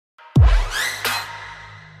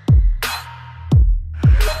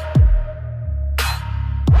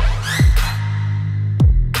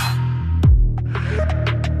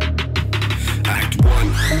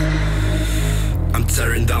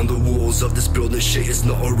walls of this building, shit is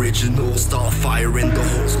not original. Start firing the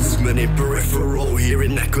holes, movement in peripheral.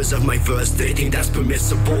 Hearing echoes of my verse, they think that's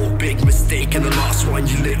permissible. Big mistake in the last one,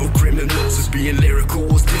 you little criminals. Is being lyrical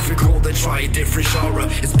was difficult, then try a different genre.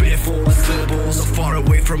 It's fearful, the syllables are far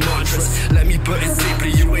away from mantras. Let me put it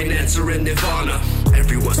simply, you ain't entering nirvana.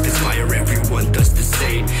 Everyone spits fire, everyone does the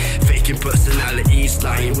same. Faking personalities,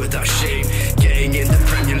 lying without shame. Getting in the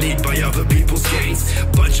Premier League by other people's gains.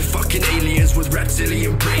 Bunch of fucking aliens with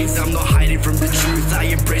reptilian brains. I'm not hiding from the truth, I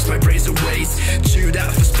embrace my brazen ways. Chewed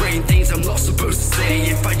out for spraying things I'm not supposed to say.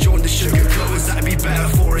 If I joined the sugar codes, I'd be better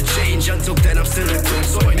for a change. Until then I'm still a group,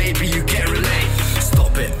 so maybe you can relate.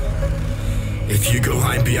 Stop it. If you go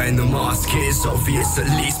hide behind the mask, it is obvious at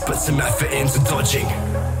least put some effort into dodging.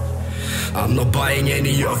 I'm not buying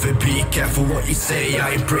any of it, be careful what you say.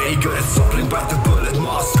 I ain't pretty good at toppling back the bullet.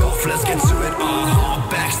 Mask off, let's get to it.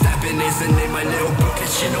 Backstabbing isn't in my little book, it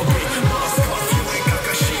shinobi. Mask off, you ain't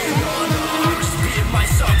Kakashi, no, I'm just being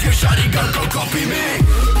myself. Your shawty gun, go copy me.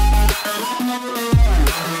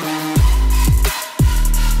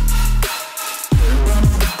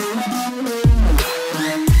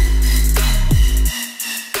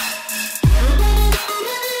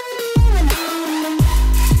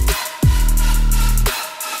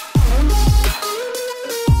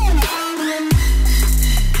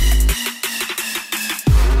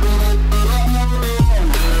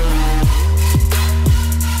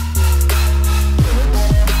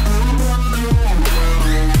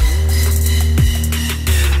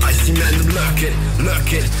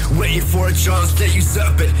 Lurking, waiting for a chance to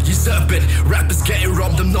usurp it. Rappers getting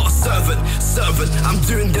robbed, I'm not a servant. I'm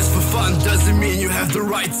doing this for fun, doesn't mean you have the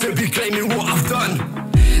right to be claiming what I've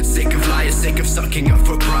done. Sick of liars, sick of sucking up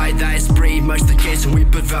for pride. That is pretty much the case when we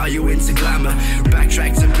put value into glamour.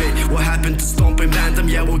 Backtracked a bit, what happened to stomping random?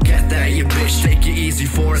 Yeah, we'll get there, you bitch. Take it easy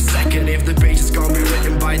for a second. If the page is gonna be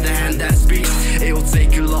written by the hand that speaks, it'll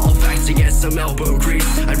take a lot of acting and some elbow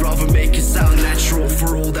grease. I'd rather make it sound natural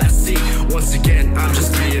for all that see. Once again, I'm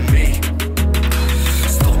just being me.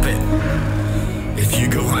 Stop it. If you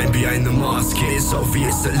go hide behind the mask, it is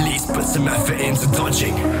obvious at least put some effort into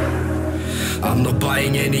dodging. I'm not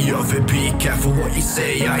buying any of it, be careful what you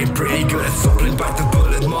say. I ain't pretty good at toppling back the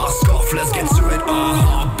bullet. Mask off, let's get to it.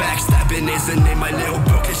 Backstabbing isn't in my little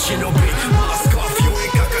book, it's shinobi. Mask off, you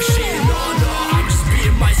ain't Kakashi, no, I'm just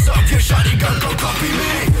being myself. Your shawty gun, go copy me.